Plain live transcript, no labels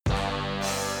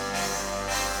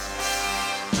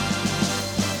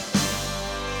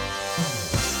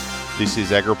This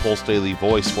is AgriPulse Daily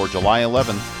Voice for July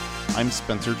 11th. I'm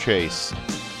Spencer Chase.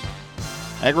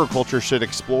 Agriculture should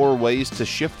explore ways to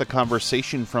shift the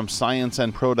conversation from science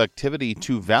and productivity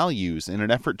to values in an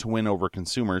effort to win over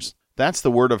consumers. That's the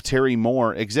word of Terri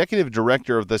Moore, Executive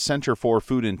Director of the Center for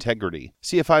Food Integrity.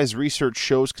 CFI's research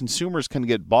shows consumers can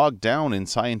get bogged down in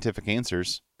scientific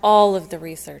answers. All of the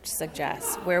research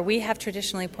suggests where we have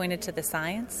traditionally pointed to the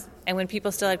science, and when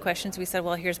people still had questions, we said,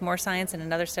 well, here's more science and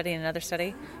another study and another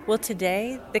study. Well,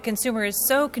 today, the consumer is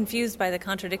so confused by the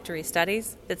contradictory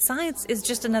studies that science is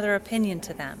just another opinion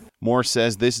to them. Moore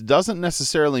says this doesn't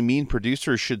necessarily mean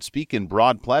producers should speak in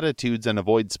broad platitudes and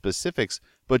avoid specifics,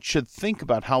 but should think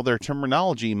about how their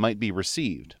terminology might be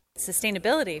received.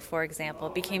 Sustainability, for example,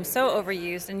 became so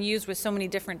overused and used with so many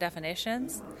different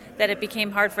definitions that it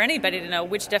became hard for anybody to know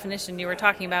which definition you were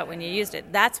talking about when you used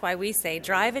it. That's why we say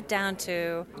drive it down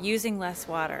to using less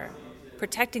water,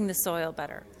 protecting the soil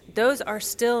better. Those are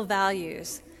still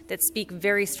values that speak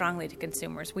very strongly to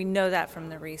consumers. We know that from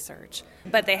the research.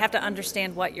 But they have to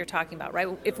understand what you're talking about, right?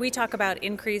 If we talk about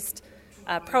increased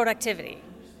productivity,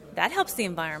 that helps the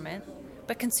environment.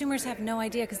 But consumers have no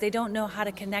idea because they don't know how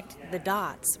to connect the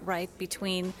dots, right,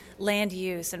 between land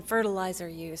use and fertilizer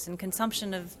use and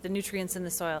consumption of the nutrients in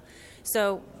the soil.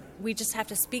 So we just have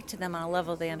to speak to them on a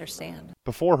level they understand.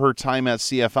 Before her time at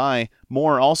CFI,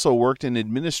 Moore also worked in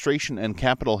administration and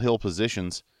Capitol Hill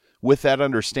positions. With that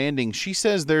understanding, she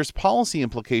says there's policy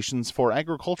implications for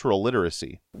agricultural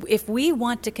literacy. If we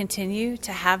want to continue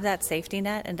to have that safety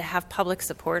net and to have public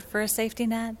support for a safety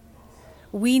net,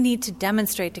 we need to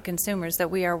demonstrate to consumers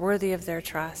that we are worthy of their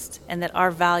trust and that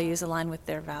our values align with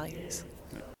their values.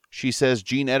 She says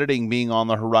gene editing being on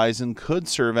the horizon could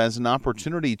serve as an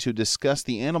opportunity to discuss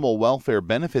the animal welfare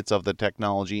benefits of the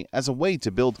technology as a way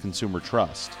to build consumer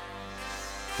trust.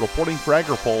 Reporting for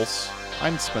AgriPulse,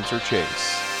 I'm Spencer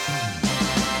Chase.